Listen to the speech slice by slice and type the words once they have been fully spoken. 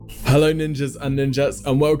Hello ninjas and ninjas,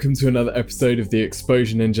 and welcome to another episode of the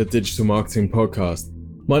Exposure Ninja Digital Marketing Podcast.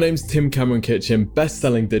 My name's Tim Cameron Kitchen,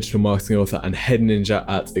 best-selling digital marketing author and head ninja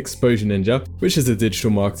at Exposure Ninja, which is a digital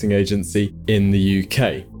marketing agency in the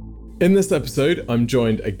UK. In this episode, I'm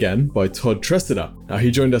joined again by Todd Tresidder. Now, he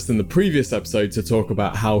joined us in the previous episode to talk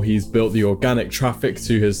about how he's built the organic traffic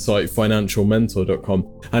to his site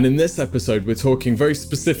financialmentor.com. And in this episode, we're talking very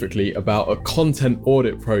specifically about a content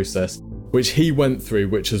audit process which he went through,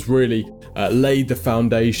 which has really laid the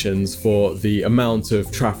foundations for the amount of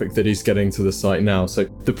traffic that he's getting to the site now. So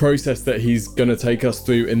the process that he's going to take us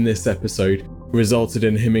through in this episode resulted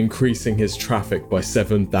in him increasing his traffic by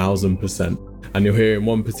 7,000%. And you'll hear in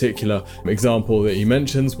one particular example that he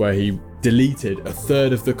mentions where he deleted a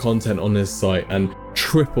third of the content on his site and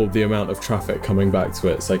tripled the amount of traffic coming back to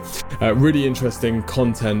it. So really interesting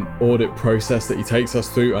content audit process that he takes us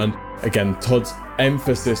through. And again, Todd's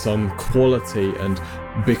emphasis on quality and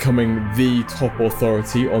becoming the top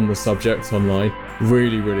authority on the subject online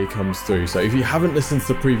really comes through. So if you haven't listened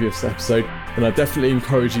to the previous episode, then I definitely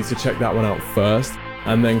encourage you to check that one out first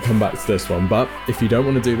and then come back to this one. But if you don't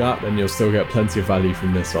want to do that, then you'll still get plenty of value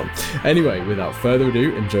from this one. Anyway, without further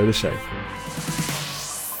ado, enjoy the show.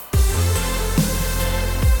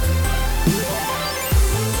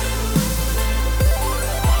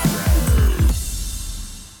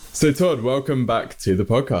 So Todd, welcome back to the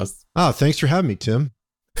podcast. Oh, thanks for having me, Tim.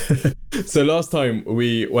 So last time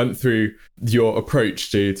we went through your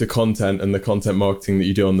approach to content and the content marketing that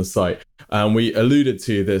you do on the site, and we alluded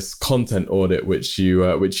to this content audit which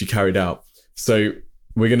you carried out. So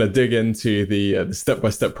we're going to dig into the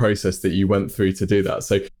step-by-step process that you went through to do that.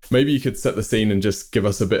 So maybe you could set the scene and just give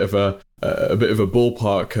us a bit of a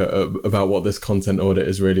ballpark about what this content audit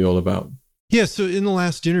is really all about. Yeah, so in the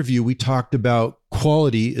last interview, we talked about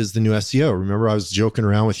quality is the new SEO. Remember, I was joking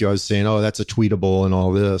around with you. I was saying, oh, that's a tweetable and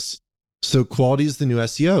all this. So quality is the new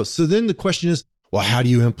SEO. So then the question is, well, how do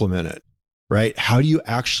you implement it, right? How do you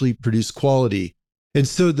actually produce quality? And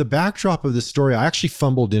so the backdrop of the story, I actually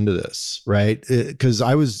fumbled into this, right? Because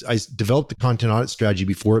I developed the content audit strategy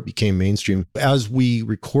before it became mainstream. As we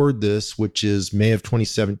record this, which is May of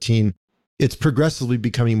 2017, it's progressively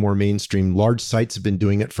becoming more mainstream. Large sites have been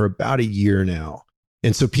doing it for about a year now.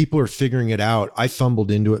 And so people are figuring it out. I fumbled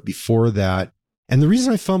into it before that. And the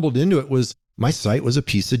reason I fumbled into it was my site was a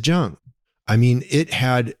piece of junk. I mean, it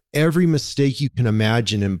had every mistake you can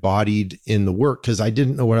imagine embodied in the work because I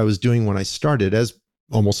didn't know what I was doing when I started, as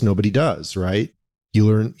almost nobody does, right? You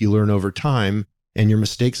learn over time, and your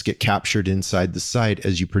mistakes get captured inside the site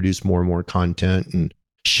as you produce more and more content and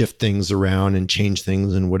shift things around and change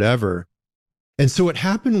things and whatever. And so what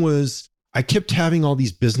happened was I kept having all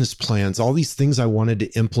these business plans, all these things I wanted to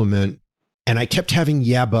implement, and I kept having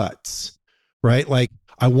yeah buts, right? Like,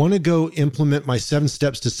 I want to go implement my 7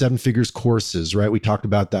 steps to 7 figures courses, right? We talked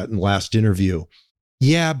about that in the last interview.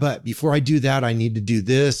 Yeah, but before I do that, I need to do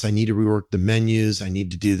this. I need to rework the menus. I need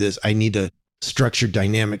to do this. I need to structure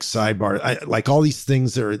dynamic sidebar. Like all these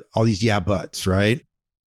things are all these yeah buts, right?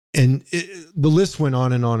 And the list went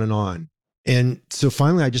on and on and on. And so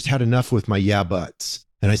finally, I just had enough with my yeah buts.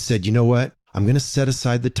 And I said, you know what? I'm going to set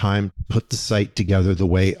aside the time to put the site together the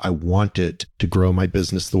way I want it to grow my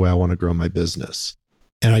business, the way I want to grow my business.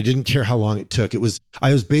 And I didn't care how long it took.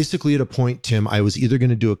 I was basically at a point, Tim, I was either going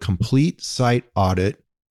to do a complete site audit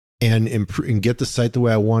and get the site the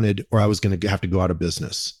way I wanted, or I was going to have to go out of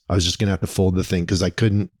business. I was just going to have to fold the thing because I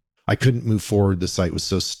couldn't move forward. The site was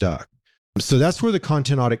so stuck. So that's where the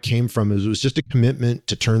content audit came from. It was just a commitment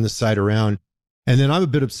to turn the site around. And then I'm a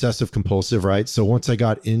bit obsessive compulsive, right? So once I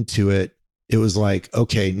got into it, it was like,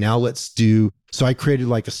 okay, now so I created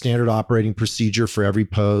like a standard operating procedure for every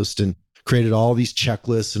post and created all these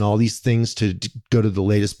checklists and all these things to go to the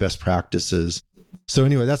latest best practices. So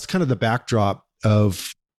anyway, that's kind of the backdrop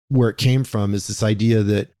of where it came from, is this idea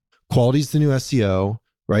that quality is the new SEO,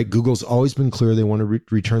 right? Google's always been clear they want to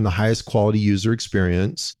return the highest quality user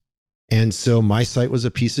experience. And so my site was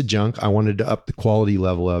a piece of junk. I wanted to up the quality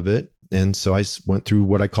level of it. And so I went through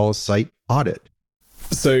what I call a site audit.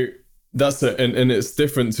 So that's it. And it's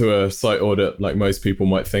different to a site audit like most people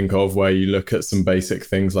might think of, where you look at some basic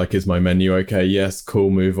things like, is my menu okay? Yes, cool,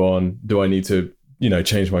 move on. Do I need to,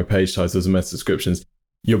 change my page titles and meta descriptions?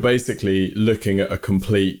 You're basically looking at a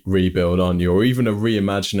complete rebuild, aren't you? Or even a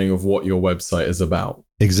reimagining of what your website is about.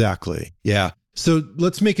 Exactly. Yeah. So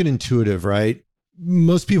let's make it intuitive, right?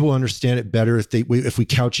 Most people understand it better if we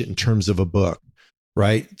couch it in terms of a book,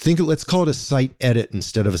 right? Let's call it a site edit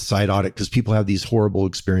instead of a site audit, because people have these horrible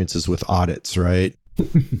experiences with audits, right?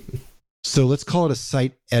 So let's call it a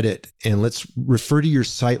site edit, and let's refer to your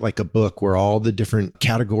site like a book where all the different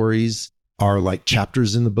categories are like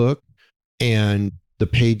chapters in the book, and the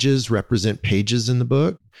pages represent pages in the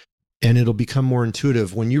book, and it'll become more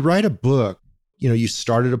intuitive. When you write a book, you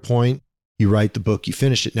start at a point, you write the book, you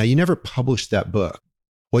finish it. Now, you never publish that book.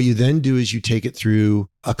 What you then do is you take it through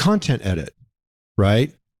a content edit,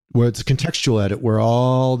 right? Where it's a contextual edit, where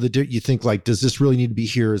you think like, does this really need to be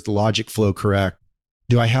here? Is the logic flow correct?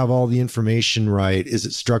 Do I have all the information right? Is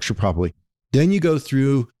it structured properly? Then you go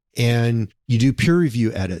through and you do peer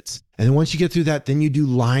review edits. And then once you get through that, then you do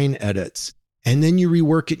line edits. And then you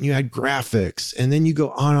rework it and you add graphics. And then you go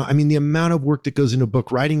on. I mean, the amount of work that goes into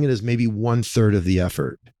book writing it is maybe 1/3 of the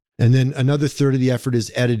effort. And then another 1/3 of the effort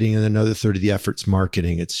is editing, and another 1/3 of the effort's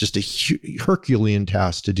marketing. It's just a Herculean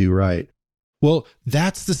task to do right. Well,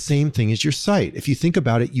 that's the same thing as your site. If you think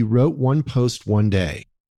about it, you wrote one post one day,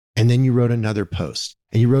 and then you wrote another post,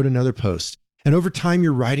 and you wrote another post. And over time,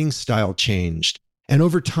 your writing style changed. And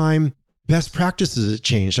over time, best practices have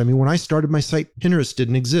changed. I mean, when I started my site, Pinterest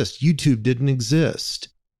didn't exist. YouTube didn't exist,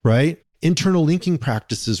 right? Internal linking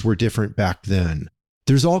practices were different back then.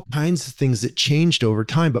 There's all kinds of things that changed over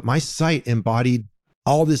time, but my site embodied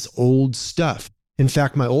all this old stuff. In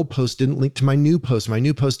fact, my old post didn't link to my new post. My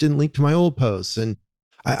new post didn't link to my old posts. And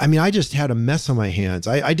I mean, I just had a mess on my hands.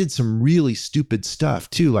 I did some really stupid stuff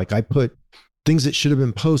too. Like I put things that should have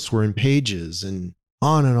been posts were in pages, and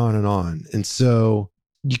on and on and on. And so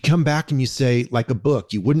you come back and you say, like a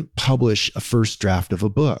book, you wouldn't publish a first draft of a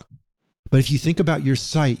book. But if you think about your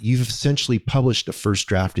site, you've essentially published a first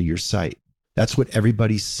draft of your site. That's what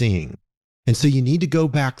everybody's seeing. And so you need to go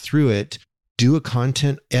back through it, do a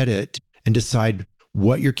content edit, and decide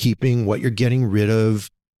what you're keeping, what you're getting rid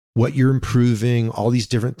of, what you're improving, all these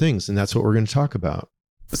different things. And that's what we're going to talk about.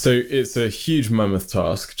 So it's a huge mammoth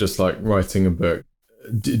task, just like writing a book.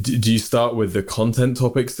 Do you start with the content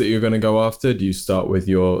topics that you're going to go after? Do you start with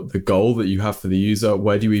the goal that you have for the user?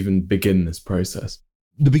 Where do you even begin this process?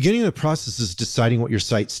 The beginning of the process is deciding what your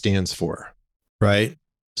site stands for, right?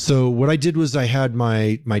 So what I did was I had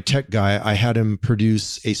my tech guy, I had him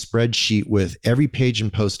produce a spreadsheet with every page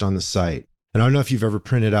and post on the site. And I don't know if you've ever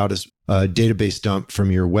printed out a database dump from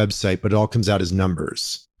your website, but it all comes out as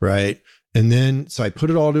numbers, right? And then, so I put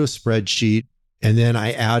it all to a spreadsheet, and then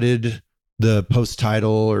I added the post title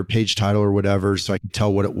or page title or whatever, so I could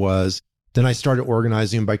tell what it was. Then I started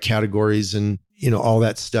organizing them by categories and, all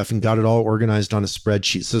that stuff, and got it all organized on a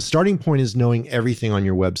spreadsheet. So starting point is knowing everything on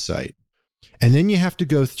your website. And then you have to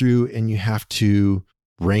go through and you have to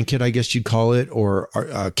rank it, I guess you'd call it, or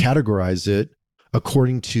categorize it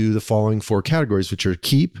according to the following 4 categories, which are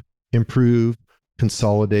keep, improve,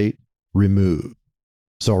 consolidate, remove.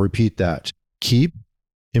 So I'll repeat that. Keep,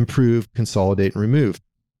 improve, consolidate, and remove.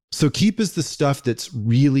 So keep is the stuff that's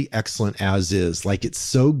really excellent as is. Like it's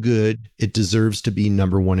so good, it deserves to be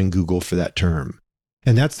number 1 in Google for that term.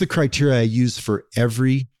 And that's the criteria I use for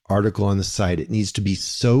every article on the site. It needs to be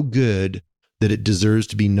so good that it deserves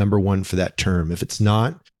to be number 1 for that term. If it's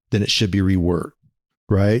not, then it should be reworked,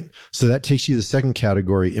 right? So that takes you to the second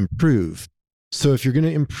category, improve. So if you're going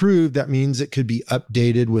to improve, that means it could be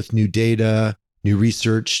updated with new data, new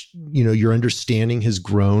research. Your understanding has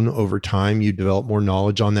grown over time. You develop more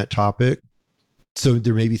knowledge on that topic. So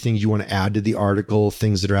there may be things you want to add to the article,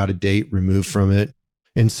 things that are out of date, remove from it.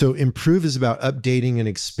 And so improve is about updating and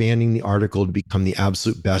expanding the article to become the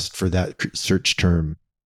absolute best for that search term.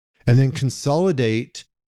 And then consolidate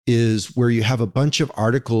is where you have a bunch of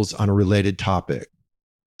articles on a related topic.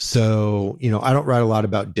 So, I don't write a lot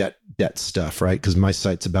about debt stuff, right? Because my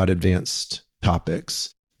site's about advanced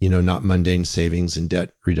topics, not mundane savings and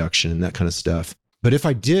debt reduction and that kind of stuff. But if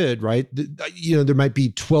I did, right, there might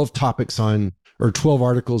be 12 topics on, or 12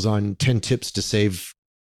 articles on 10 tips to save,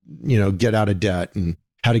 get out of debt and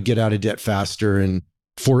how to get out of debt faster and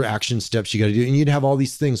 4 action steps you got to do. And you'd have all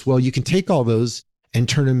these things. Well, you can take all those and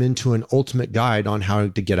turn them into an ultimate guide on how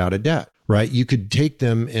to get out of debt, right? You could take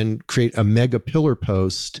them and create a mega pillar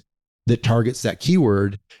post that targets that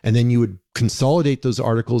keyword, and then you would consolidate those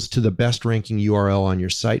articles to the best ranking URL on your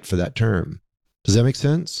site for that term. Does that make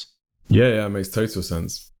sense? Yeah, it makes total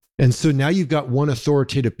sense. And so now you've got one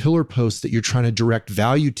authoritative pillar post that you're trying to direct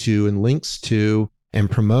value to and links to and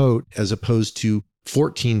promote, as opposed to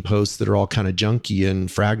 14 posts that are all kind of junky and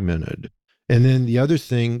fragmented. And then the other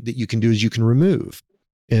thing that you can do is you can remove.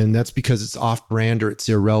 And that's because it's off brand or it's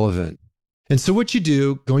irrelevant. And so what you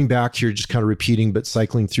do, going back here, just kind of repeating, but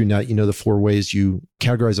cycling through now, the 4 ways you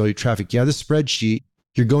categorize all your traffic. Yeah, the spreadsheet,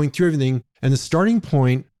 you're going through everything. And the starting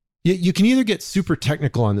point, you can either get super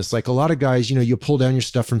technical on this. Like a lot of guys, you pull down your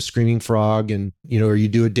stuff from Screaming Frog and, or you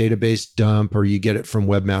do a database dump, or you get it from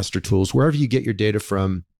Webmaster Tools, wherever you get your data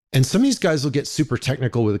from. And some of these guys will get super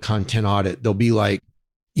technical with a content audit. They'll be like,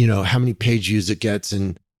 how many page views it gets.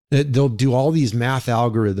 And they'll do all these math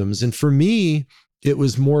algorithms. And for me, it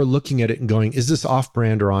was more looking at it and going, is this off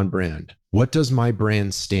brand or on brand? What does my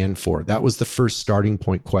brand stand for? That was the first starting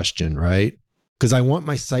point question, right? Because I want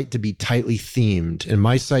my site to be tightly themed. And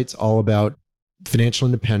my site's all about financial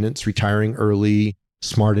independence, retiring early,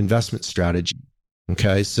 smart investment strategy.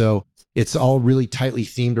 Okay. So it's all really tightly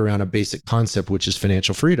themed around a basic concept, which is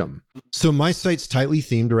financial freedom. So my site's tightly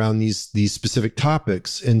themed around these specific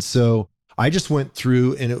topics. And so I just went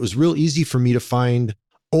through, and it was real easy for me to find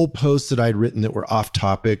old posts that I'd written that were off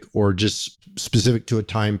topic or just specific to a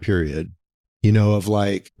time period, of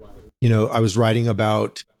like, I was writing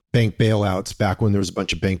about bank bailouts back when there was a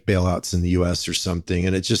bunch of bank bailouts in the US or something.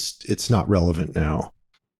 And it's not relevant now.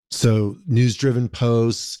 So news-driven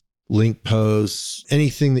posts, link posts,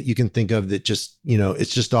 anything that you can think of that just,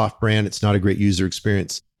 it's just off brand. It's not a great user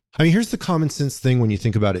experience. I mean, here's the common sense thing when you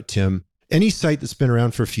think about it, Tim. Any site that's been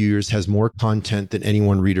around for a few years has more content than any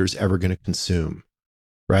one reader is ever going to consume,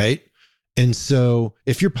 right? And so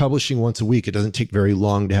if you're publishing once a week, it doesn't take very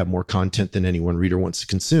long to have more content than any one reader wants to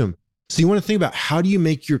consume. So you want to think about, how do you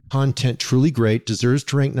make your content truly great, deserves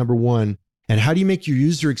to rank number one, and how do you make your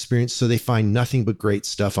user experience so they find nothing but great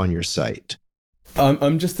stuff on your site?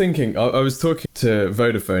 I'm just thinking, I was talking to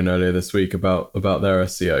Vodafone earlier this week about their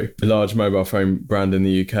SEO, a large mobile phone brand in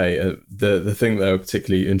the UK. The thing they were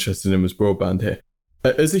particularly interested in was broadband here.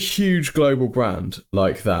 As a huge global brand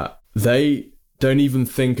like that, they don't even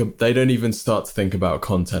start to think about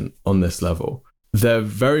content on this level. They're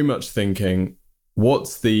very much thinking,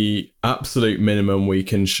 what's the absolute minimum we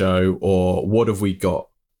can show, or what have we got,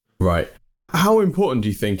 right? How important do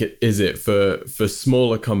you think is it for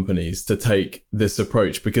smaller companies to take this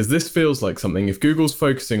approach? Because this feels like something, if Google's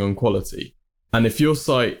focusing on quality, and if your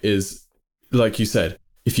site is, like you said,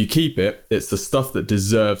 if you keep it, it's the stuff that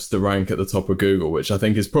deserves to rank at the top of Google, which I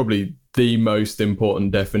think is probably the most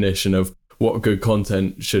important definition of what good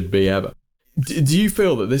content should be ever. Do you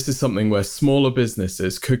feel that this is something where smaller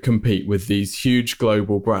businesses could compete with these huge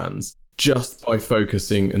global brands just by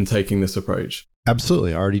focusing and taking this approach?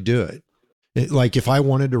 Absolutely. I already do it. Like if I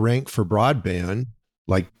wanted to rank for broadband,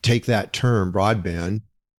 like take that term broadband,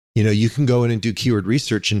 you can go in and do keyword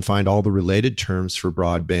research and find all the related terms for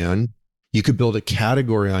broadband. You could build a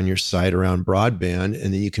category on your site around broadband,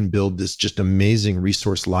 and then you can build this just amazing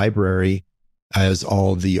resource library as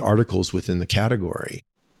all the articles within the category.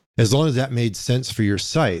 As long as that made sense for your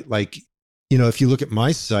site. Like, if you look at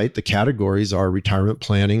my site, the categories are retirement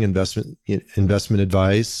planning, investment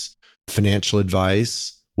advice, financial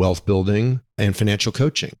advice, wealth building, and financial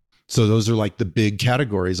coaching. So those are like the big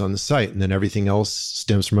categories on the site. And then everything else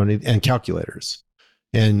stems from money and calculators.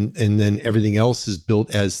 And then everything else is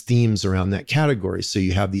built as themes around that category. So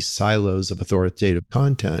you have these silos of authoritative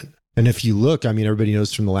content. And if you look, everybody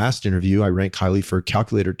knows from the last interview, I rank highly for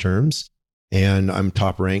calculator terms, and I'm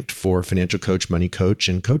top ranked for financial coach, money coach,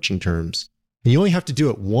 and coaching terms. And you only have to do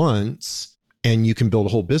it once, and you can build a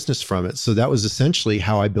whole business from it. So that was essentially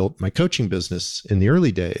how I built my coaching business in the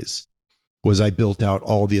early days, was I built out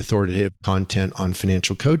all the authoritative content on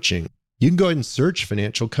financial coaching. You can go ahead and search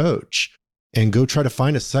financial coach and go try to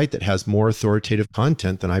find a site that has more authoritative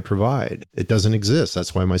content than I provide. It doesn't exist.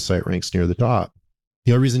 That's why my site ranks near the top.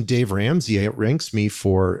 The only reason Dave Ramsey ranks me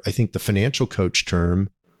for, I think, the financial coach term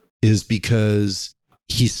is because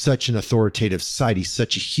he's such an authoritative site. He's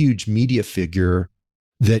such a huge media figure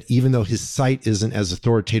that even though his site isn't as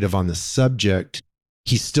authoritative on the subject,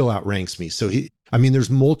 he still outranks me. So there's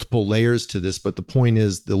multiple layers to this, but the point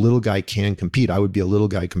is the little guy can compete. I would be a little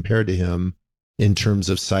guy compared to him in terms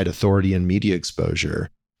of site authority and media exposure.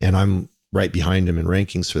 And I'm right behind him in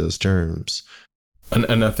rankings for those terms.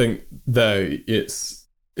 And I think though it's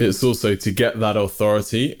also to get that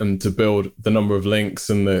authority and to build the number of links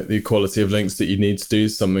and the quality of links that you need to do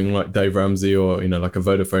something like Dave Ramsey or, like a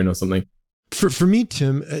Vodafone or something. For me,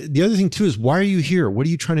 Tim, the other thing too is, why are you here? What are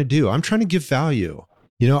you trying to do? I'm trying to give value.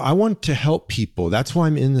 I want to help people. That's why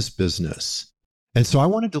I'm in this business. And so I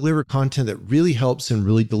want to deliver content that really helps and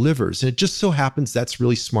really delivers. And it just so happens that's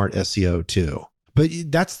really smart SEO too. But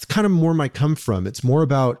that's kind of more my come from. It's more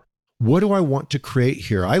about, what do I want to create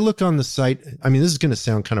here? I look on the site. This is going to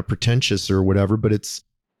sound kind of pretentious or whatever, but it's,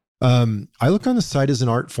 I look on the site as an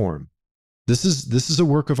art form. This is a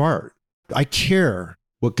work of art. I care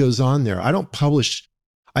what goes on there. I don't publish.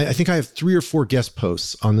 I think I have 3 or 4 guest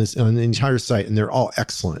posts on the entire site, and they're all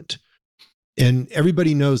excellent. And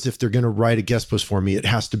everybody knows if they're going to write a guest post for me, it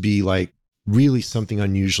has to be like really something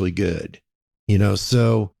unusually good,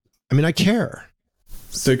 So, I care.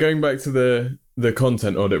 So going back to the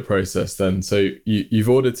content audit process then, so you've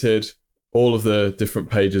audited all of the different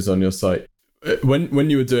pages on your site. When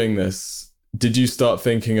you were doing this, did you start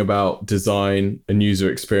thinking about design and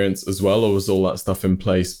user experience as well, or was all that stuff in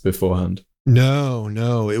place beforehand?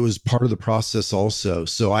 No, it was part of the process also.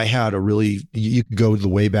 So I had you could go to the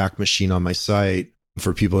Wayback Machine on my site.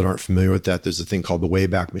 For people that aren't familiar with that, there's a thing called the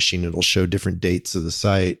Wayback Machine. It'll show different dates of the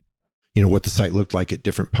site, what the site looked like at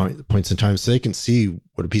different points in time, so they can see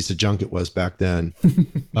what a piece of junk it was back then.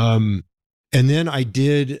 And then I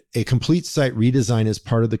did a complete site redesign as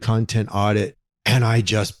part of the content audit, and I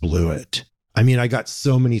just blew it. I mean, I got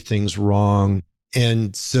so many things wrong.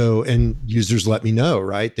 And users let me know,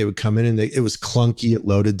 right? They would come in and it was clunky, it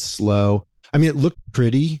loaded slow. I mean, it looked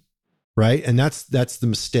pretty, right? And that's the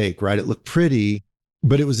mistake, right? It looked pretty,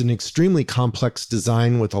 but it was an extremely complex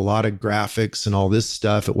design with a lot of graphics and all this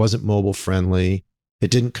stuff. It wasn't mobile friendly.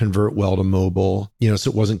 It didn't convert well to mobile,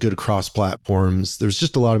 so it wasn't good across platforms. There's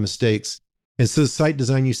just a lot of mistakes. And so the site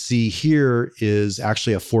design you see here is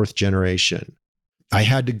actually a 4th generation. I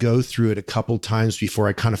had to go through it a couple times before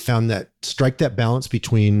I kind of found strike that balance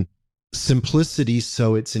between simplicity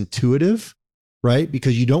so it's intuitive, right?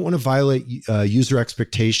 Because you don't want to violate user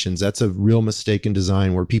expectations. That's a real mistake in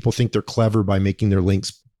design where people think they're clever by making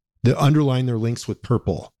they underline their links with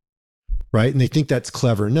purple, right? And they think that's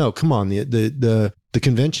clever. No, come on. The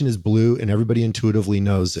convention is blue and everybody intuitively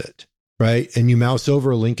knows it, right? And you mouse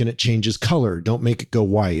over a link and it changes color. Don't make it go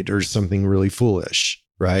white or something really foolish.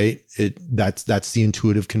 Right? That's the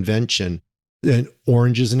intuitive convention. And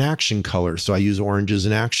orange is an action color. So I use orange as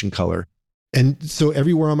an action color. And so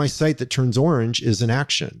everywhere on my site that turns orange is an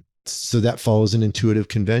action. So that follows an intuitive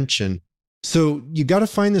convention. So you got to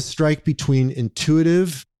find the strike between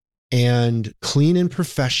intuitive and clean and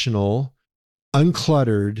professional,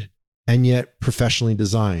 uncluttered, and yet professionally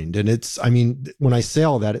designed. And when I say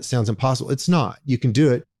all that, it sounds impossible. It's not. You can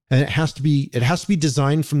do it. And it has to be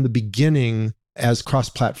designed from the beginning as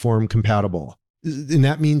cross-platform compatible. And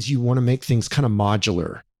that means you want to make things kind of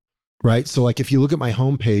modular, right? So like if you look at my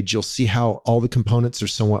homepage, you'll see how all the components are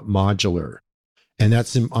somewhat modular. And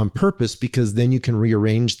that's on purpose because then you can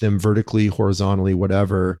rearrange them vertically, horizontally,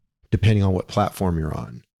 whatever, depending on what platform you're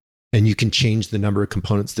on. And you can change the number of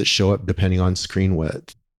components that show up depending on screen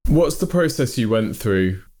width. What's the process you went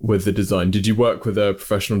through with the design? Did you work with a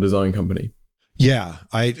professional design company? Yeah,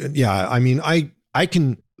 I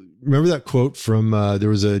can remember that quote from there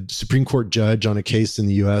was a Supreme Court judge on a case in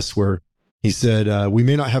the US where he said, we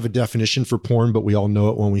may not have a definition for porn, but we all know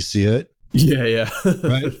it when we see it. Yeah.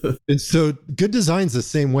 Right. And so good design's the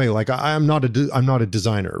same way. Like I'm not a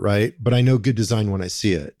designer, right? But I know good design when I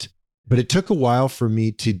see it. But it took a while for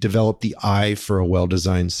me to develop the eye for a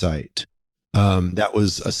well-designed site. That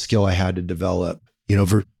was a skill I had to develop,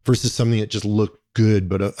 versus something that just looked good,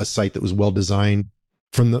 but a site that was well-designed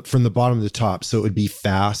from the bottom to the top. So it would be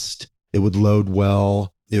fast, it would load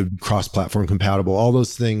well, it would be cross-platform compatible, all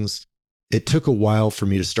those things. It took a while for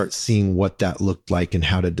me to start seeing what that looked like and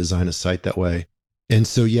how to design a site that way. And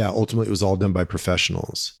so, ultimately it was all done by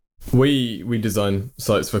professionals. We design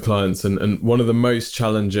sites for clients, and one of the most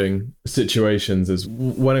challenging situations is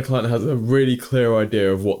when a client has a really clear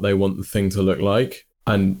idea of what they want the thing to look like.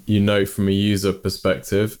 And from a user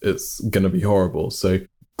perspective, it's going to be horrible. So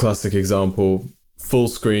classic example, full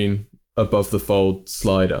screen above the fold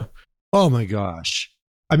slider. Oh my gosh.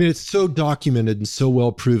 I mean, it's so documented and so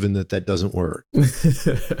well proven that doesn't work.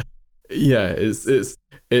 Yeah,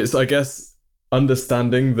 it's I guess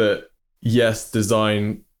understanding that yes,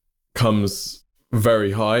 design comes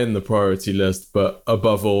very high in the priority list, but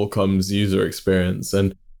above all comes user experience.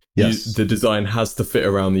 And yes, the design has to fit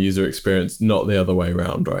around the user experience, not the other way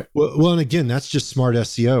around, right? Well, and again, that's just smart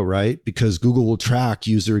SEO, right? Because Google will track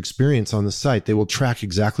user experience on the site. They will track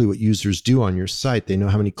exactly what users do on your site. They know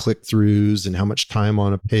how many click-throughs and how much time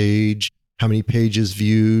on a page, how many pages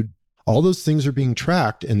viewed. All those things are being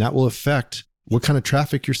tracked, and that will affect what kind of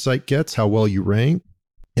traffic your site gets, how well you rank,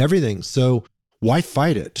 everything. So why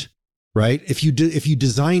fight it? Right? If you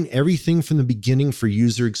design everything from the beginning for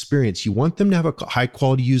user experience, you want them to have a high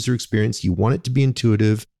quality user experience. You want it to be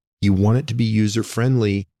intuitive. You want it to be user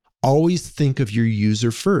friendly. Always think of your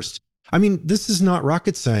user first. I mean, this is not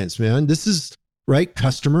rocket science, man. This is right.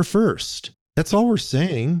 Customer first. That's all we're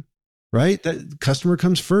saying, right? That customer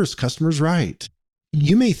comes first. Customer's right.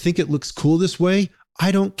 You may think it looks cool this way.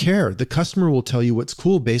 I don't care. The customer will tell you what's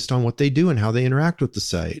cool based on what they do and how they interact with the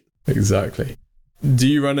site. Exactly. Do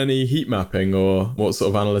you run any heat mapping, or what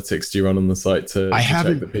sort of analytics do you run on the site to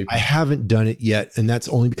check the people? I haven't done it yet, and that's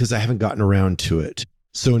only because I haven't gotten around to it.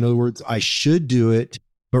 So in other words, I should do it,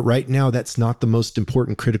 but right now that's not the most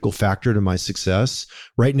important critical factor to my success.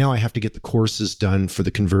 Right now I have to get the courses done for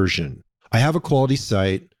the conversion. I have a quality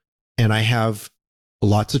site and I have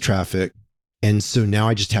lots of traffic, And so now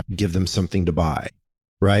I just have to give them something to buy,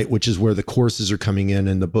 right? Which is where the courses are coming in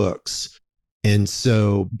and the books. And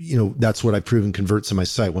so, that's what I've proven converts on my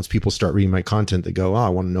site. Once people start reading my content, they go, oh, I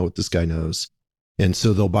want to know what this guy knows. And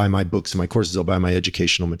so they'll buy my books and my courses, they'll buy my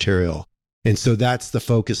educational material. And so that's the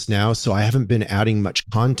focus now. So I haven't been adding much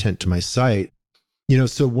content to my site.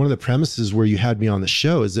 So one of the premises where you had me on the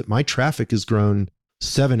show is that my traffic has grown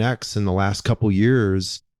 7x in the last couple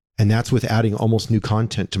years. And that's with adding almost new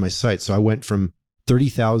content to my site. So I went from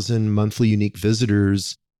 30,000 monthly unique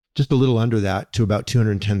visitors, just a little under that, to about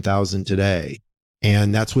 210,000 today.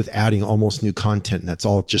 And that's with adding almost new content. And that's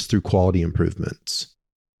all just through quality improvements.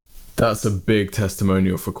 That's a big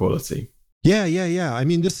testimonial for quality. Yeah. I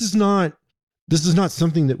mean, this is not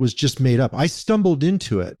something that was just made up. I stumbled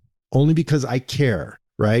into it only because I care,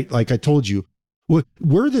 right? Like I told you,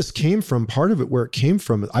 where this came from, part of it, where it came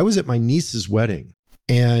from, I was at my niece's wedding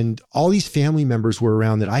and all these family members were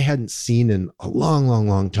around that I hadn't seen in a long, long,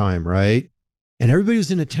 long time, right? And everybody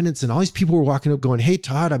was in attendance and all these people were walking up going, hey,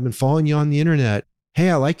 Todd, I've been following you on the internet. Hey,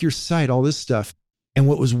 I like your site, all this stuff. And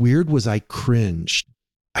what was weird was I cringed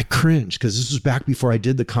because this was back before I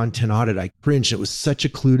did the content audit. I cringed. It was such a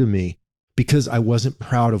clue to me because I wasn't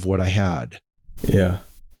proud of what I had. Yeah.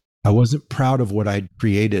 I wasn't proud of what I'd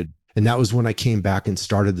created. And that was when I came back and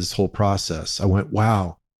started this whole process. I went,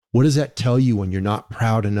 wow, what does that tell you when you're not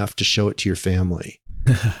proud enough to show it to your family?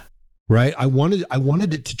 Right? I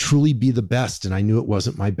wanted it to truly be the best. And I knew it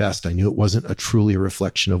wasn't my best. I knew it wasn't truly a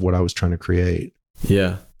reflection of what I was trying to create.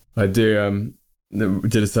 Yeah, I do. We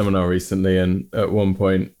did a seminar recently, and at one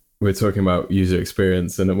point we're talking about user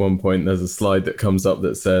experience. And at one point there's a slide that comes up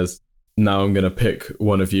that says, now I'm going to pick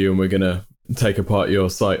one of you and we're going to take apart your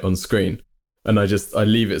site on screen. And I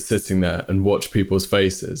leave it sitting there and watch people's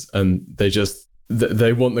faces, and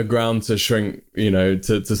they want the ground to shrink,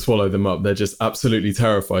 to swallow them up. They're just absolutely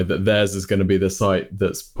terrified that theirs is going to be the site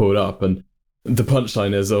that's pulled up. And the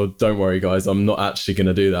punchline is, oh, don't worry, guys, I'm not actually going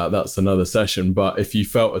to do that. That's another session. But if you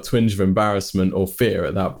felt a twinge of embarrassment or fear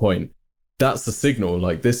at that point, that's the signal.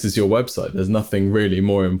 Like, this is your website. There's nothing really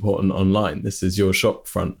more important online. This is your shop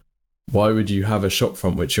front. Why would you have a shop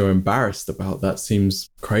front which you're embarrassed about? That seems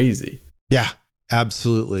crazy. Yeah,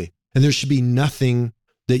 absolutely. And there should be nothing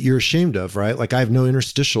that you're ashamed of, right? Like I have no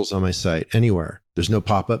interstitials on my site anywhere. There's no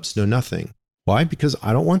pop-ups, no nothing. Why? Because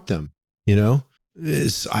I don't want them,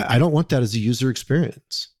 I don't want that as a user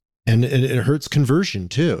experience. And it hurts conversion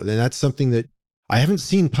too. And that's something that I haven't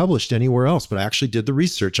seen published anywhere else, but I actually did the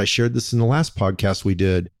research. I shared this in the last podcast we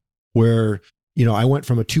did where, I went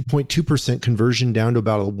from a 2.2% conversion down to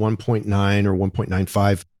about a 1.9 or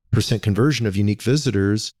 1.95% conversion of unique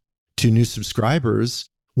visitors to new subscribers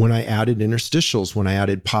when I added interstitials, when I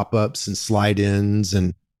added pop-ups and slide-ins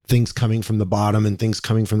and things coming from the bottom and things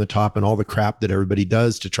coming from the top and all the crap that everybody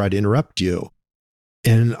does to try to interrupt you.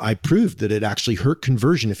 And I proved that it actually hurt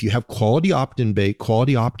conversion. If you have quality opt-in bait,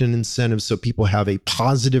 quality opt-in incentives, so people have a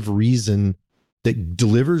positive reason that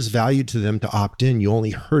delivers value to them to opt in, you only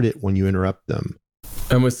hurt it when you interrupt them.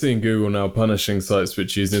 And we're seeing Google now punishing sites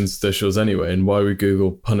which use interstitials anyway. And why would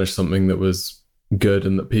Google punish something that was good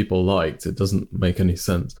and that people liked? It doesn't make any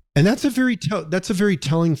sense. And that's a very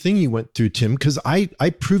telling thing you went through, Tim, because I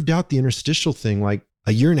proved out the interstitial thing like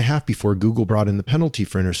a year and a half before Google brought in the penalty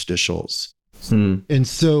for interstitials. And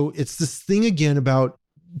so it's this thing again about,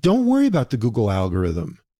 don't worry about the Google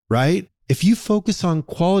algorithm, right? If you focus on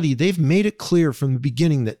quality, they've made it clear from the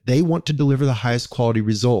beginning that they want to deliver the highest quality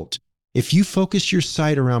result. If you focus your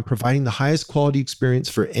site around providing the highest quality experience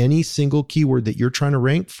for any single keyword that you're trying to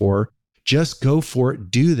rank for, just go for it,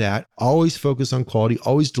 do that, always focus on quality,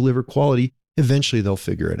 always deliver quality. Eventually they'll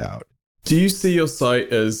figure it out. Do you see your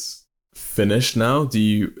site as finished now? Do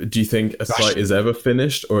you think a site is ever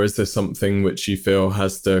finished, or is there something which you feel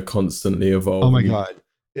has to constantly evolve? Oh my God.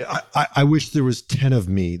 I wish there was 10 of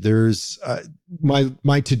me. There's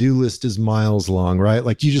my to-do list is miles long, right?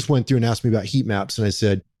 Like you just went through and asked me about heat maps and I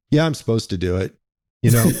said, yeah, I'm supposed to do it.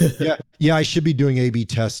 Yeah, I should be doing A/B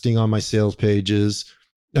testing on my sales pages.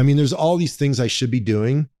 I mean, there's all these things I should be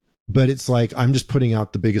doing, but it's like, I'm just putting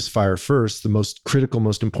out the biggest fire first, the most critical,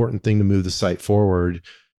 most important thing to move the site forward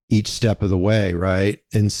each step of the way. Right.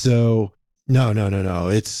 And so, no,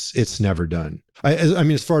 it's never done. I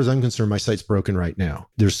mean, as far as I'm concerned, my site's broken right now.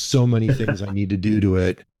 There's so many things I need to do to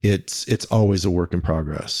it. It's always a work in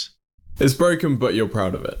progress. It's broken, but you're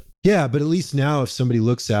proud of it. Yeah. But at least now if somebody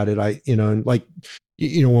looks at it,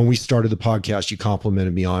 when we started the podcast, you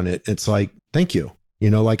complimented me on it. It's like, thank you.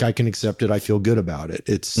 Like I can accept it. I feel good about it.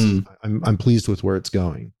 I'm pleased with where it's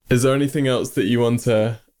going. Is there anything else that you want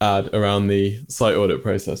to add around the site audit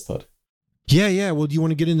process, Todd? Yeah. Well, do you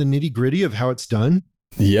want to get in the nitty gritty of how it's done?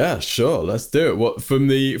 Yeah, sure. Let's do it. What from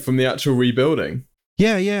the actual rebuilding?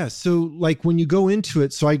 Yeah. So like when you go into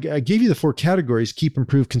it, so I gave you the 4 categories: keep,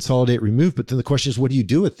 improve, consolidate, remove. But then the question is, what do you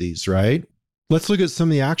do with these, right? Let's look at some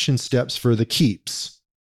of the action steps for the keeps,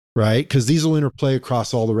 right? Because these will interplay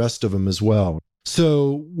across all the rest of them as well.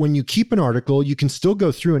 So when you keep an article, you can still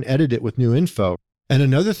go through and edit it with new info. And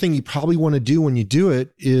another thing you probably want to do when you do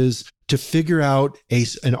it is to figure out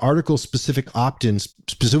an article specific opt-in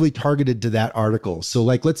specifically targeted to that article. So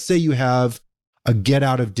like, let's say you have a get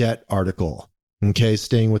out of debt article. Okay,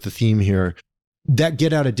 staying with the theme here. That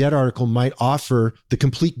get out of debt article might offer the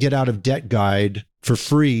complete get out of debt guide for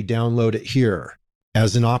free. Download it here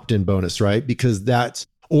as an opt-in bonus, right? Because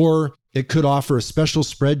or it could offer a special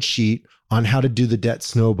spreadsheet on how to do the debt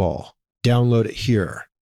snowball. Download it here.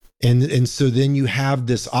 And so then you have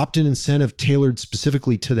this opt-in incentive tailored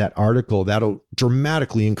specifically to that article that'll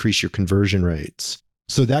dramatically increase your conversion rates.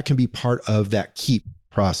 So that can be part of that keep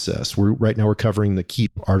process. Right now we're covering the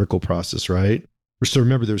keep article process, right? So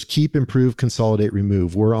remember, there's keep, improve, consolidate,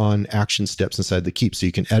 remove. We're on action steps inside the keep. So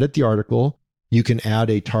you can edit the article. You can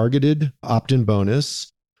add a targeted opt-in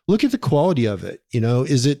bonus. Look at the quality of it.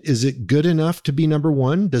 Is it good enough to be number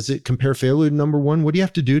one? Does it compare fairly to number one? What do you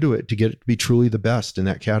have to do to it to get it to be truly the best in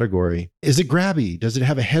that category? Is it grabby? Does it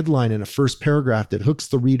have a headline and a first paragraph that hooks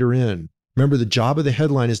the reader in? Remember, the job of the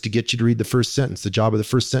headline is to get you to read the first sentence. The job of the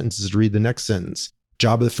first sentence is to read the next sentence.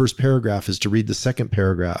 Job of the first paragraph is to read the second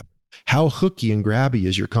paragraph. How hooky and grabby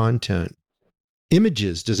is your content?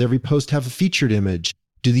 Images. Does every post have a featured image?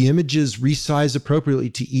 Do the images resize appropriately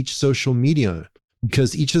to each social media?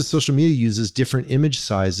 Because each of the social media uses different image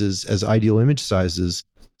sizes as ideal image sizes.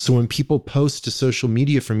 So when people post to social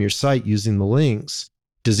media from your site using the links,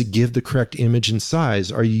 does it give the correct image and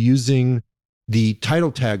size? Are you using the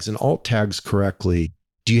title tags and alt tags correctly?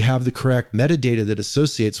 Do you have the correct metadata that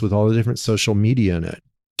associates with all the different social media in it?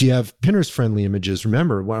 Do you have Pinterest-friendly images?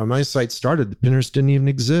 Remember, when my site started, the Pinterest didn't even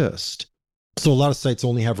exist. So a lot of sites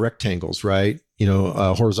only have rectangles, right?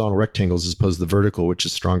 Horizontal rectangles as opposed to the vertical, which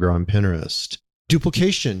is stronger on Pinterest.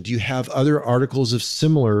 Duplication. Do you have other articles of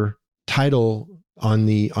similar title on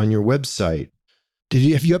your website?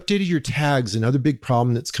 Have you updated your tags? Another big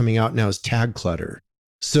problem that's coming out now is tag clutter.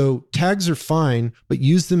 So tags are fine, but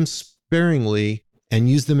use them sparingly and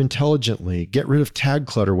use them intelligently. Get rid of tag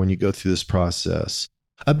clutter when you go through this process.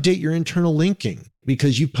 Update your internal linking,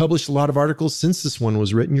 because you've published a lot of articles since this one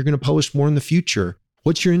was written. You're going to publish more in the future.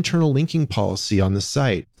 What's your internal linking policy on the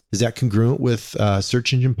site? Is that congruent with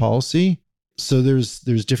search engine policy? So there's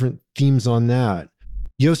different themes on that.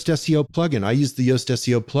 Yoast SEO plugin. I use the Yoast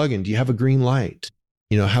SEO plugin. Do you have a green light?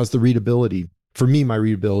 How's the readability? For me, my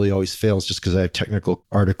readability always fails just because I have technical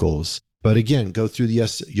articles. But again, go through the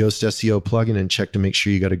Yoast SEO plugin and check to make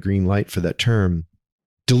sure you got a green light for that term.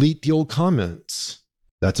 Delete the old comments.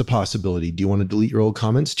 That's a possibility. Do you want to delete your old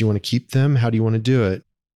comments? Do you want to keep them? How do you want to do it?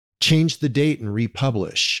 Change the date and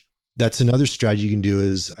republish. That's another strategy you can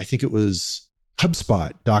do. I think it was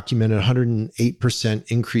HubSpot documented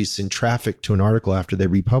 108% increase in traffic to an article after they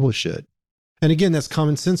republish it. And again, that's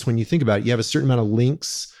common sense when you think about it. You have a certain amount of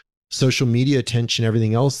links, social media attention,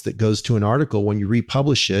 everything else that goes to an article. When you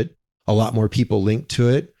republish it, a lot more people link to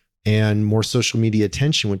it and more social media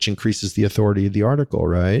attention, which increases the authority of the article,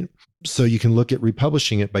 right? So you can look at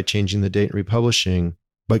republishing it by changing the date and republishing,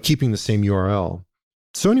 but keeping the same URL.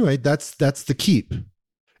 So anyway, that's the keep.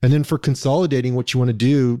 And then for consolidating, what you want to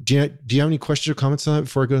do you have any questions or comments on that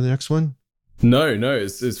before I go to the next one? No,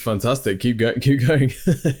 it's fantastic. Keep going.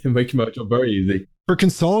 Making my job very easy. For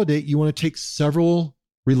consolidate, you want to take several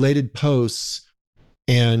related posts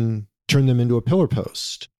and turn them into a pillar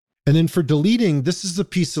post. And then for deleting, this is the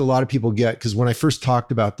piece that a lot of people get, because when I first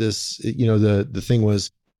talked about this, the thing was,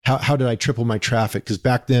 how did I triple my traffic? Because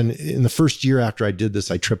back then, in the first year after I did this,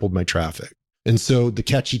 I tripled my traffic. And so the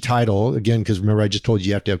catchy title, again, because remember I just told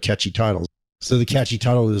you have to have catchy titles. So the catchy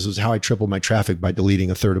title was how I tripled my traffic by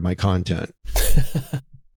deleting a third of my content.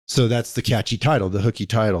 So that's the catchy title, the hooky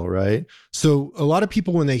title, right? So a lot of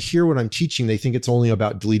people, when they hear what I'm teaching, they think it's only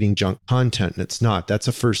about deleting junk content, and it's not. That's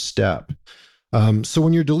a first step. So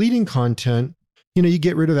when you're deleting content, you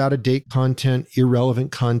get rid of out-of-date content,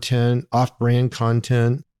 irrelevant content, off-brand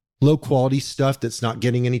content, low-quality stuff that's not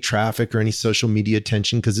getting any traffic or any social media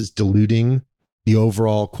attention because it's diluting the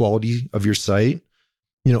overall quality of your site.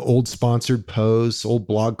 Old sponsored posts, old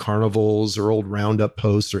blog carnivals, or old roundup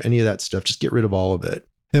posts, or any of that stuff. Just get rid of all of it.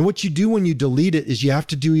 And what you do when you delete it is you have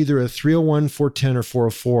to do either a 301, 410, or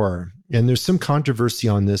 404. And there's some controversy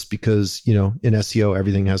on this because, in SEO,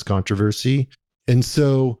 everything has controversy. And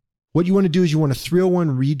so what you want to do is you want a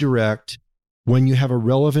 301 redirect when you have a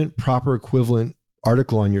relevant, proper equivalent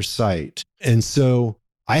article on your site. And so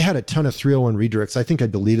I had a ton of 301 redirects. I think I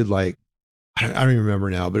deleted like, I don't even remember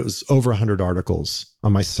now, but it was over 100 articles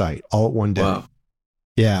on my site all at one day. Wow.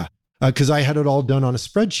 Yeah. Because I had it all done on a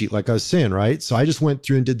spreadsheet, like I was saying, right? So I just went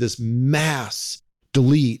through and did this mass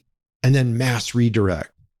delete and then mass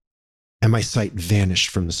redirect. And my site vanished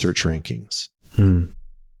from the search rankings.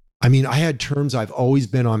 I mean, I had terms I've always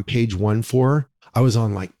been on page 1 for. I was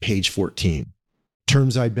on like page 14.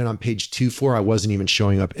 Terms I'd been on page 2 for, I wasn't even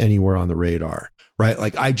showing up anywhere on the radar, right?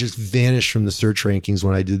 Like I just vanished from the search rankings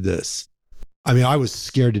when I did this. I mean, I was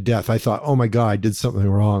scared to death. I thought, oh my God, I did something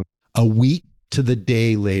wrong. A week to the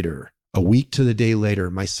day later,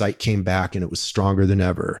 my site came back and it was stronger than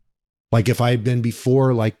ever. Like if I had been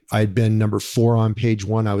before, like I'd been number 4 on page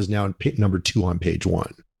 1, I was now in number 2 on page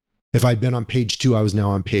 1. If I'd been on page 2, I was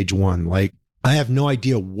now on page 1. Like I have no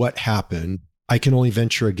idea what happened. I can only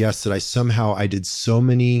venture a guess that I did so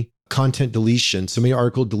many content deletions, so many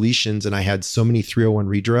article deletions, and I had so many 301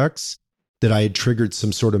 redirects that I had triggered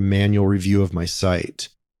some sort of manual review of my site.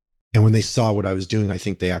 And when they saw what I was doing, I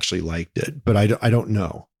think they actually liked it, but I don't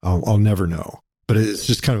know. I'll never know. But it's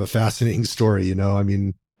just kind of a fascinating story, you know? I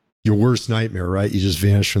mean, your worst nightmare, right? You just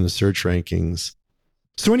vanish from the search rankings.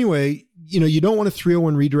 So anyway, you know, you don't want a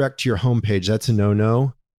 301 redirect to your homepage. That's a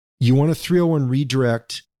no-no. You want a 301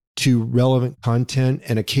 redirect to relevant content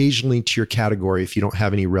and occasionally to your category if you don't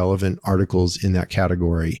have any relevant articles in that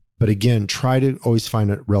category. But again, try to always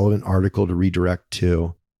find a relevant article to redirect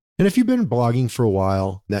to. And if you've been blogging for a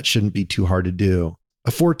while, that shouldn't be too hard to do.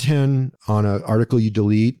 A 410 on an article you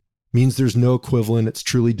delete means there's no equivalent, it's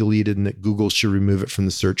truly deleted, and that Google should remove it from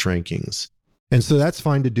the search rankings. And so that's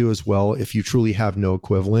fine to do as well if you truly have no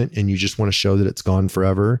equivalent and you just want to show that it's gone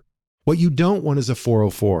forever. What you don't want is a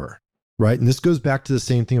 404, right? And this goes back to the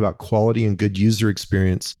same thing about quality and good user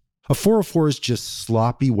experience. A 404 is just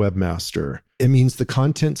sloppy webmaster. It means the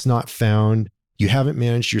content's not found, you haven't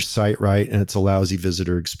managed your site right, and it's a lousy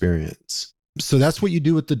visitor experience. So that's what you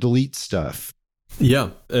do with the delete stuff. Yeah.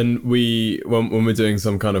 And when we're doing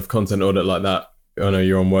some kind of content audit like that, I know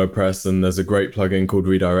you're on WordPress and there's a great plugin called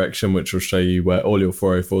Redirection, which will show you where all your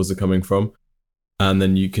 404s are coming from. And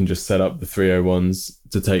then you can just set up the 301s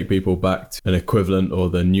to take people back to an equivalent or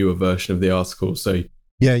the newer version of the article. So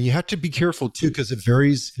yeah, you have to be careful too, because it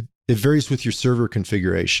varies with your server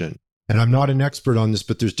configuration. And I'm not an expert on this,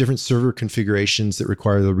 but there's different server configurations that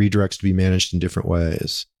require the redirects to be managed in different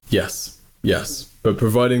ways. Yes. But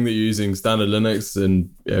providing that you're using standard Linux and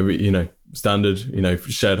standard,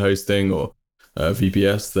 shared hosting or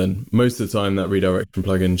VPS, then most of the time that redirection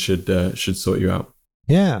plugin should sort you out.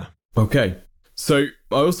 Yeah. Okay. So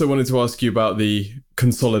I also wanted to ask you about the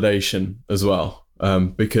consolidation as well,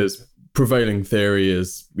 because prevailing theory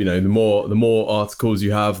is, the more articles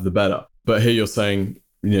you have, the better. But here you're saying,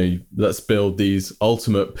 let's build these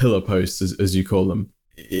ultimate pillar posts, as you call them.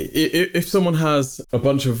 If someone has a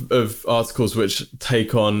bunch of articles which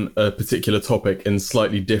take on a particular topic in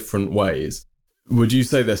slightly different ways, would you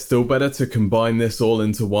say they're still better to combine this all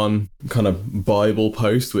into one kind of Bible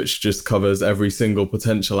post, which just covers every single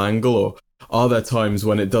potential angle? Or are there times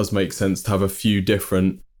when it does make sense to have a few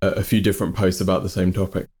different posts about the same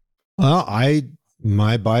topic? Well,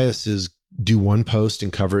 my bias is do one post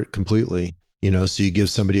and cover it completely, so you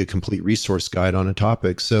give somebody a complete resource guide on a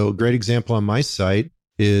topic. So a great example on my site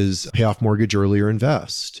is pay off mortgage earlier,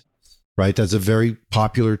 invest, right? That's a very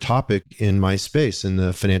popular topic in my space, in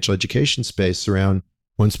the financial education space, around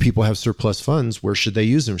once people have surplus funds, where should they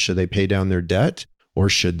use them? Should they pay down their debt or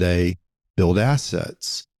should they build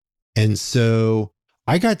assets? And so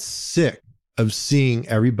I got sick of seeing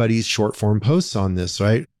everybody's short form posts on this,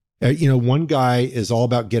 right? One guy is all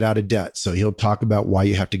about get out of debt. So he'll talk about why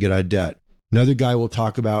you have to get out of debt. Another guy will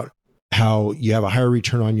talk about how you have a higher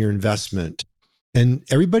return on your investment. And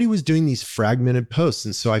everybody was doing these fragmented posts.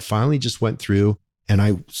 And so I finally just went through and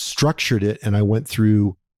I structured it, and I went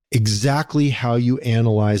through exactly how you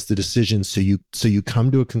analyze the decision so you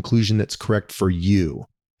come to a conclusion that's correct for you.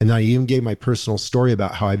 And I even gave my personal story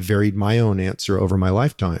about how I varied my own answer over my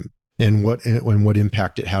lifetime and what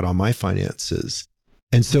impact it had on my finances.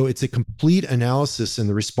 And so it's a complete analysis, and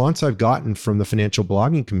the response I've gotten from the financial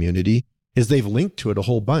blogging community is they've linked to it a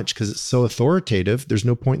whole bunch because it's so authoritative. There's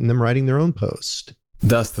no point in them writing their own post.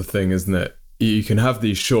 That's the thing, isn't it? You can have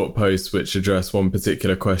these short posts which address one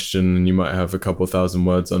particular question and you might have a couple thousand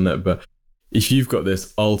words on it. But if you've got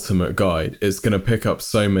this ultimate guide, it's going to pick up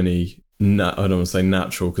so many, I don't want to say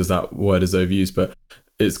natural because that word is overused, but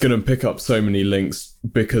it's going to pick up so many links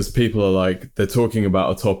because people are they're talking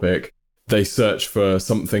about a topic, they search for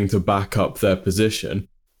something to back up their position,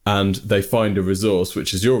 and they find a resource,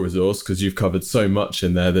 which is your resource, because you've covered so much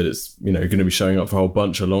in there that it's, going to be showing up for a whole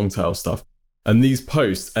bunch of long tail stuff. And these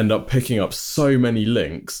posts end up picking up so many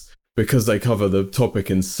links because they cover the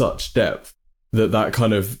topic in such depth that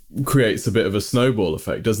kind of creates a bit of a snowball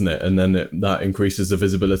effect, doesn't it? And then that increases the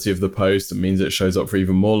visibility of the post. It means it shows up for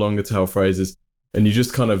even more longer tail phrases. And you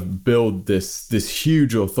just kind of build this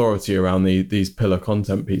huge authority around these pillar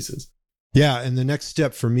content pieces. Yeah. And the next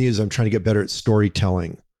step for me is I'm trying to get better at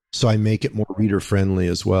storytelling. So I make it more reader friendly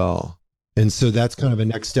as well. And so that's kind of a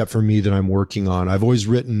next step for me that I'm working on. I've always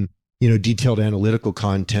written, detailed analytical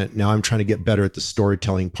content. Now I'm trying to get better at the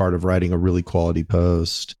storytelling part of writing a really quality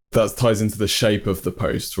post. That ties into the shape of the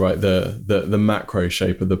post, right? The macro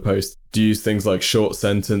shape of the post. Do you use things like short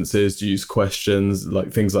sentences? Do you use questions,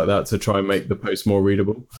 like things like that to try and make the post more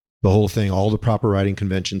readable? The whole thing, all the proper writing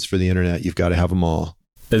conventions for the internet, you've got to have them all.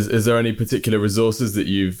 Is there any particular resources that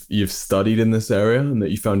you've studied in this area and that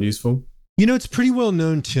you found useful? It's pretty well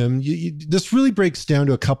known, Tim. This really breaks down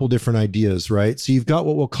to a couple different ideas, right? So you've got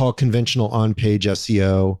what we'll call conventional on-page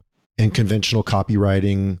SEO and conventional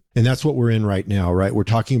copywriting. And that's what we're in right now, right? We're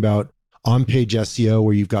talking about on-page SEO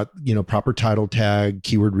where you've got, proper title tag,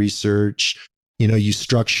 keyword research. You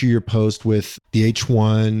structure your post with the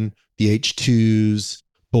H1, the H2s,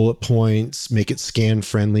 bullet points, make it scan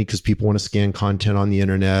friendly because people want to scan content on the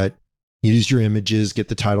internet. You use your images, get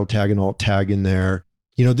the title tag and alt tag in there.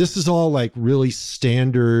 This is all like really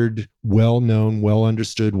standard, well-known,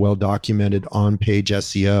 well-understood, well-documented on-page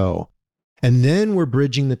SEO. And then we're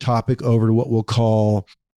bridging the topic over to what we'll call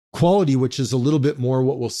quality, which is a little bit more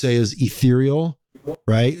what we'll say is ethereal,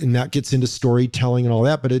 right? And that gets into storytelling and all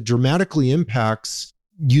that, but it dramatically impacts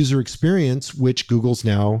user experience, which Google's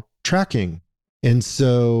now tracking. And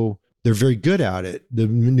so they're very good at it. The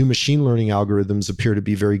new machine learning algorithms appear to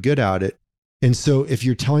be very good at it. And so if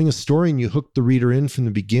you're telling a story and you hook the reader in from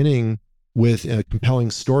the beginning with a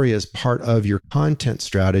compelling story as part of your content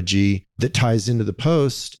strategy that ties into the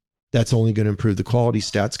post, that's only going to improve the quality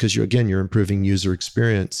stats because you're improving user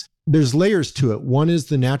experience. There's layers to it. One is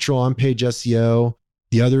the natural on-page SEO.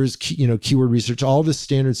 The other is, keyword research, all this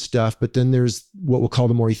standard stuff. But then there's what we'll call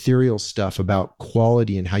the more ethereal stuff about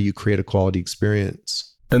quality and how you create a quality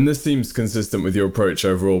experience. And this seems consistent with your approach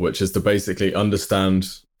overall, which is to basically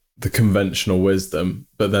understand the conventional wisdom,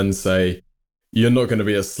 but then say, you're not going to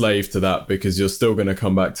be a slave to that because you're still going to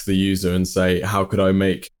come back to the user and say, how could I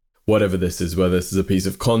make whatever this is, whether this is a piece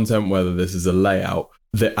of content, whether this is a layout,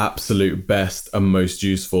 the absolute best and most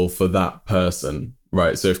useful for that person,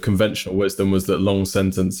 right? So if conventional wisdom was that long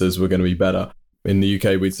sentences were going to be better, in the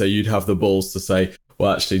UK, we'd say you'd have the balls to say,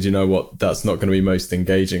 well, actually, do you know what? That's not going to be most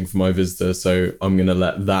engaging for my visitor. So I'm going to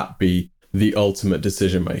let that be the ultimate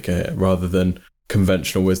decision maker here rather than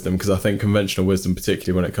conventional wisdom. Because I think conventional wisdom,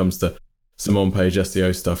 particularly when it comes to some on-page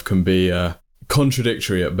SEO stuff, can be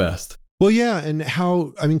contradictory at best. Well, yeah.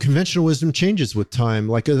 And conventional wisdom changes with time.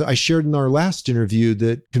 Like I shared in our last interview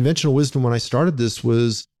that conventional wisdom when I started this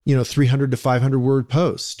was, 300 to 500 word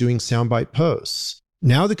posts, doing soundbite posts.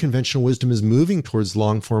 Now the conventional wisdom is moving towards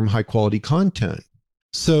long form, high quality content.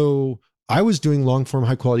 So I was doing long form,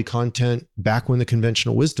 high quality content back when the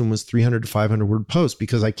conventional wisdom was 300 to 500 word posts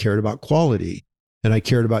because I cared about quality and I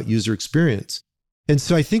cared about user experience. And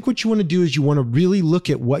so I think what you want to do is you want to really look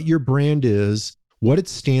at what your brand is, what it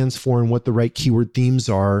stands for, and what the right keyword themes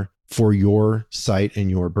are for your site and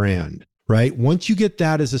your brand, right? Once you get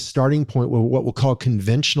that as a starting point with what we'll call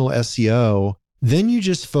conventional SEO, then you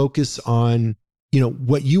just focus on,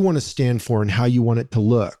 what you want to stand for and how you want it to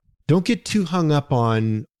look. Don't get too hung up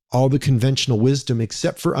on all the conventional wisdom,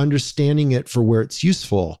 except for understanding it for where it's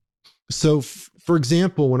useful. So for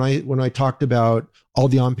example, when I talked about all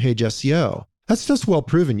the on-page SEO, that's just well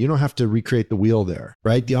proven. You don't have to recreate the wheel there,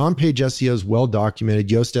 right? The on-page SEO is well documented.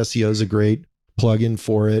 Yoast SEO is a great plugin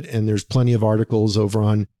for it. And there's plenty of articles over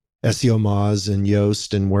on SEO Moz and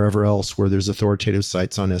Yoast and wherever else where there's authoritative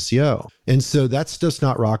sites on SEO. And so that's just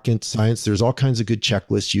not rocket science. There's all kinds of good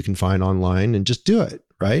checklists you can find online and just do it,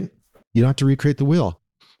 right? You don't have to recreate the wheel.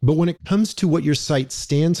 But when it comes to what your site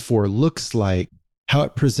stands for, looks like, how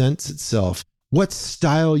it presents itself, what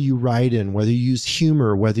style you write in, whether you use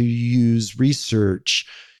humor, whether you use research,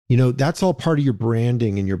 that's all part of your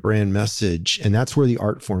branding and your brand message. And that's where the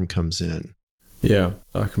art form comes in. Yeah,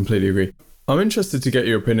 I completely agree. I'm interested to get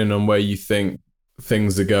your opinion on where you think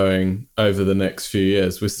things are going over the next few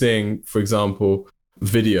years. We're seeing, for example,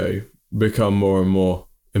 video become more and more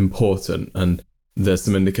important. And there's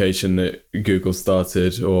some indication that Google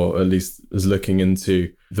started, or at least is looking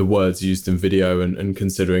into the words used in video and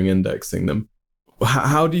considering indexing them.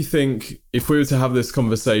 How do you think, if we were to have this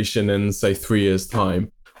conversation in, say, 3 years'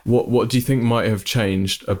 time, what do you think might have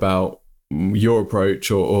changed about your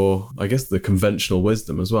approach or I guess the conventional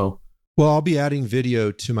wisdom as well? Well, I'll be adding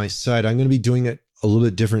video to my site. I'm going to be doing it a little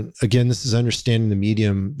bit different. Again, this is understanding the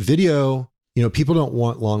medium. Video, people don't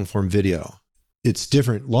want long form video. It's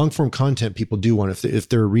different. Long form content, people do want. If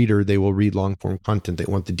they're a reader, they will read long form content. They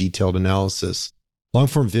want the detailed analysis. Long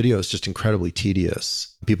form video is just incredibly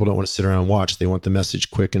tedious. People don't want to sit around and watch. They want the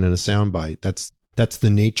message quick and in a soundbite. That's the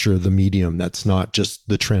nature of the medium. That's not just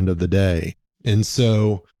the trend of the day. And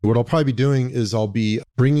so what I'll probably be doing is I'll be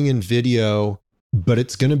bringing in video, but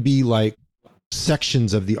it's going to be like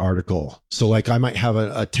sections of the article. So like I might have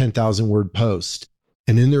a 10,000 word post,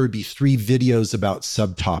 and then there would be 3 videos about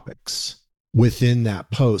subtopics within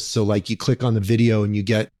that post. So like you click on the video and you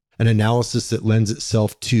get an analysis that lends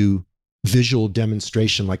itself to visual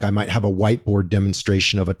demonstration. Like I might have a whiteboard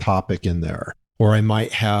demonstration of a topic in there, or I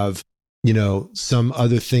might have, some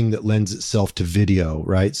other thing that lends itself to video,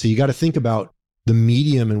 right? So you got to think about the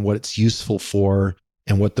medium and what it's useful for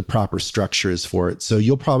and what the proper structure is for it. So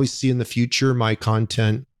you'll probably see in the future my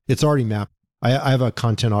content, it's already mapped. I have a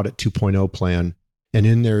content audit 2.0 plan, and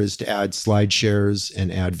in there is to add slide shares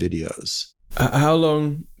and add videos. How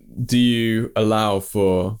long do you allow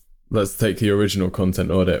for, let's take the original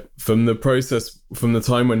content audit, from the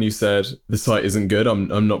time when you said the site isn't good,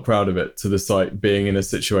 I'm not proud of it, to the site being in a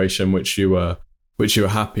situation which you were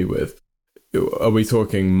happy with? Are we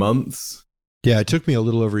talking months? Yeah, it took me a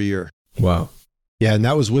little over a year. Wow. Yeah, and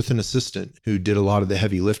that was with an assistant who did a lot of the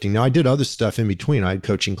heavy lifting. Now, I did other stuff in between. I had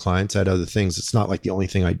coaching clients, I had other things. It's not like the only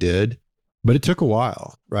thing I did, but it took a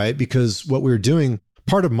while, right? Because what we were doing,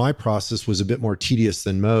 part of my process was a bit more tedious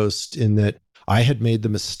than most, in that I had made the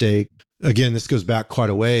mistake. Again, this goes back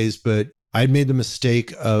quite a ways, but I had made the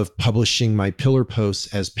mistake of publishing my pillar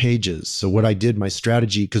posts as pages. So what I did, my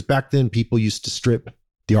strategy, because back then people used to strip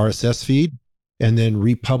the RSS feed and then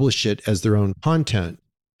republish it as their own content.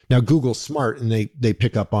 Now Google's smart and they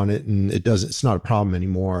pick up on it, and it's not a problem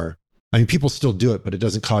anymore. I mean, people still do it, but it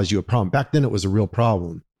doesn't cause you a problem. Back then it was a real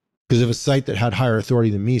problem, because if a site that had higher authority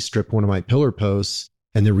than me stripped one of my pillar posts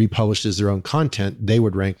and then republished as their own content, they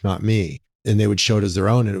would rank, not me. And they would show it as their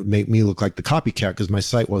own, and it would make me look like the copycat because my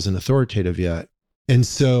site wasn't authoritative yet. And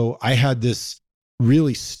so I had this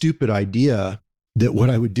really stupid idea that what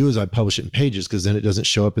I would do is I'd publish it in pages, because then it doesn't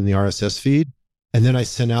show up in the RSS feed. And then I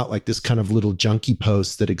sent out like this kind of little junky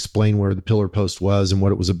post that explained where the pillar post was and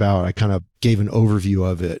what it was about. I kind of gave an overview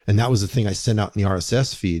of it. And that was the thing I sent out in the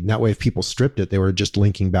RSS feed. And that way, if people stripped it, they were just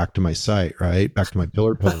linking back to my site, right? Back to my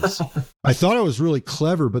pillar post. I thought I was really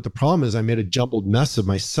clever, but the problem is I made a jumbled mess of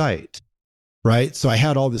my site, right? So I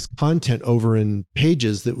had all this content over in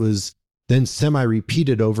pages that was then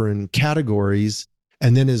semi-repeated over in categories.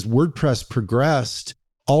 And then as WordPress progressed,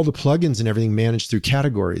 all the plugins and everything managed through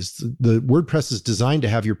categories. The WordPress is designed to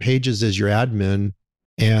have your pages as your admin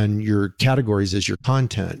and your categories as your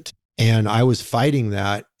content. And I was fighting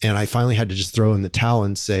that. And I finally had to just throw in the towel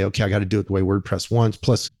and say, okay, I got to do it the way WordPress wants.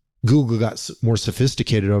 Plus, Google got more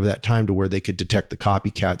sophisticated over that time to where they could detect the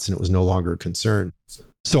copycats, and it was no longer a concern.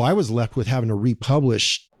 So I was left with having to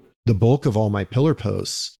republish the bulk of all my pillar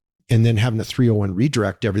posts and then having a 301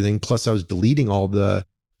 redirect everything. Plus, I was deleting all the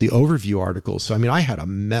overview articles. So, I mean, I had a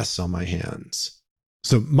mess on my hands.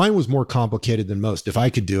 So mine was more complicated than most. If I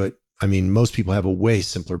could do it, I mean, most people have a way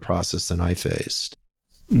simpler process than I faced.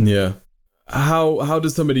 Yeah. How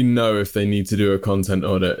does somebody know if they need to do a content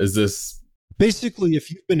audit? Is this basically, if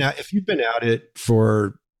you've been at it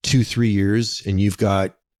for 2-3 years and you've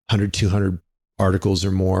got 100, 200 articles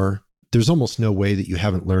or more, there's almost no way that you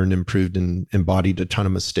haven't learned, improved, and embodied a ton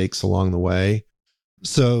of mistakes along the way.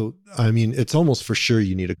 So, I mean, it's almost for sure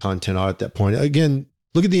you need a content audit at that point. Again,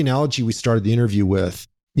 look at the analogy we started the interview with.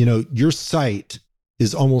 Your site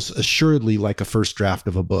is almost assuredly like a first draft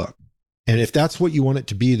of a book. And if that's what you want it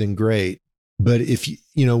to be, then great. But if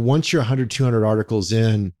once you're 100, 200 articles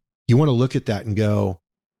in, you want to look at that and go,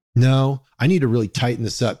 no, I need to really tighten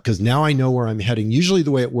this up, because now I know where I'm heading. Usually the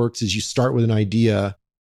way it works is you start with an idea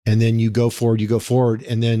and then you go forward,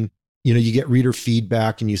 and then, you get reader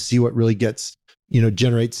feedback and you see what really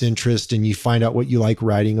generates interest, and you find out what you like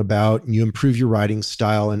writing about, and you improve your writing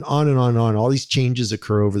style, and on and on and on. All these changes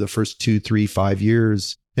occur over the first 2, 3, 5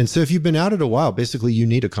 years. And so if you've been at it a while, basically you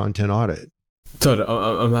need a content audit. Todd,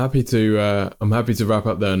 I'm happy to wrap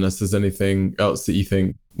up there, unless there's anything else that you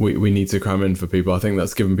think we need to cram in for people. I think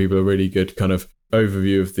that's given people a really good kind of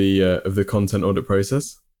overview of the content audit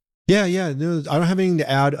process. Yeah. No, I don't have anything to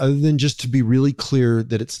add other than just to be really clear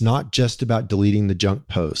that it's not just about deleting the junk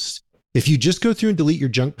posts. If you just go through and delete your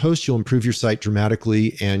junk posts, you'll improve your site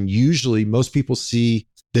dramatically. And usually most people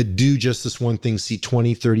that do just this one thing see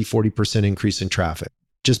 20, 30, 40% increase in traffic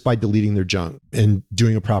just by deleting their junk and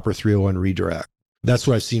doing a proper 301 redirect. That's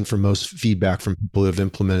what I've seen from most feedback from people who have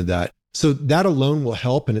implemented that. So that alone will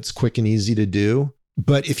help, and it's quick and easy to do.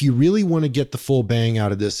 But if you really want to get the full bang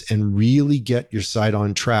out of this and really get your site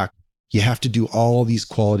on track, you have to do all these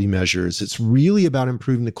quality measures. It's really about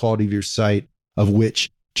improving the quality of your site, of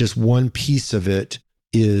which just one piece of it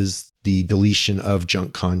is the deletion of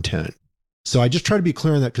junk content. So I just try to be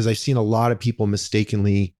clear on that because I've seen a lot of people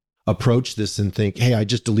mistakenly approach this and think, hey, I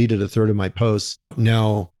just deleted a third of my posts.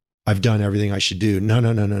 Now I've done everything I should do.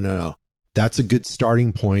 No. That's a good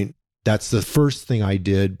starting point. That's the first thing I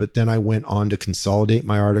did. But then I went on to consolidate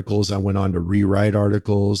my articles. I went on to rewrite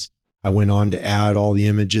articles. I went on to add all the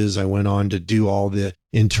images. I went on to do all the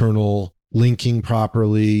internal linking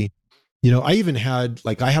properly. I even had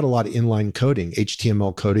I had a lot of inline coding,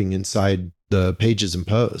 HTML coding inside the pages and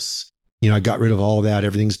posts. I got rid of all that.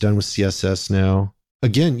 Everything's done with CSS now.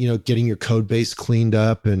 Again, getting your code base cleaned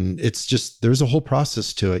up, and it's just, there's a whole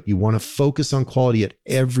process to it. You want to focus on quality at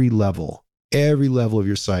every level of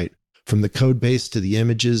your site, from the code base to the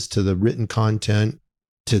images, to the written content,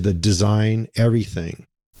 to the design, everything.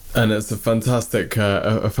 And it's a fantastic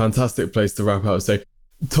place to wrap up. So,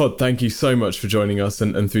 Todd, thank you so much for joining us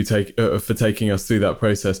and for taking us through that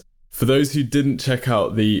process. For those who didn't check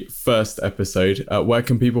out the first episode, where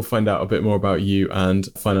can people find out a bit more about you and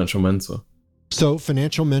Financial Mentor? So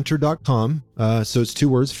financialmentor.com. So it's two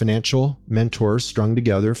words, financial mentor strung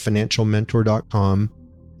together, financialmentor.com.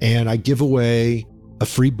 And I give away a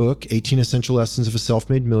free book, 18 Essential Lessons of a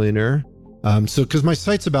Self-Made Millionaire. Because my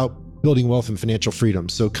site's about building wealth and financial freedom.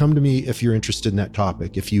 So come to me if you're interested in that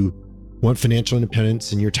topic. If you want financial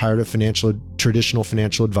independence and you're tired of traditional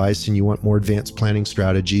financial advice and you want more advanced planning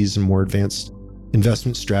strategies and more advanced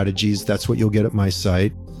investment strategies, that's what you'll get at my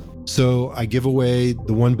site. So I give away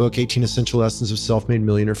the one book, 18 Essential Lessons of Self-Made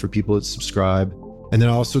Millionaire, for people that subscribe. And then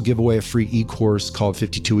I also give away a free e-course called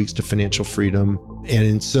 52 Weeks to Financial Freedom.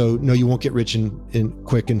 And so, no, you won't get rich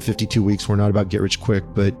quick in 52 weeks. We're not about get rich quick,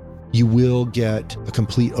 but you will get a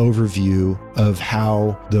complete overview of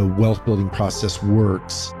how the wealth building process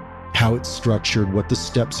works, how it's structured, what the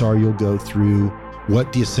steps are you'll go through,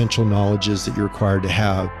 what the essential knowledge is that you're required to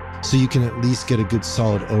have. So you can at least get a good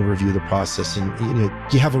solid overview of the process, and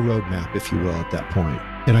you have a roadmap, if you will, at that point.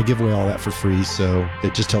 And I give away all that for free, so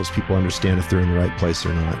it just helps people understand if they're in the right place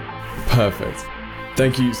or not. Perfect.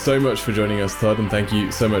 Thank you so much for joining us, Todd, and thank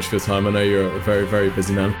you so much for your time. I know you're a very, very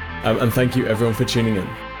busy man. And thank you everyone for tuning in.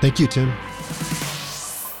 Thank you, Tim.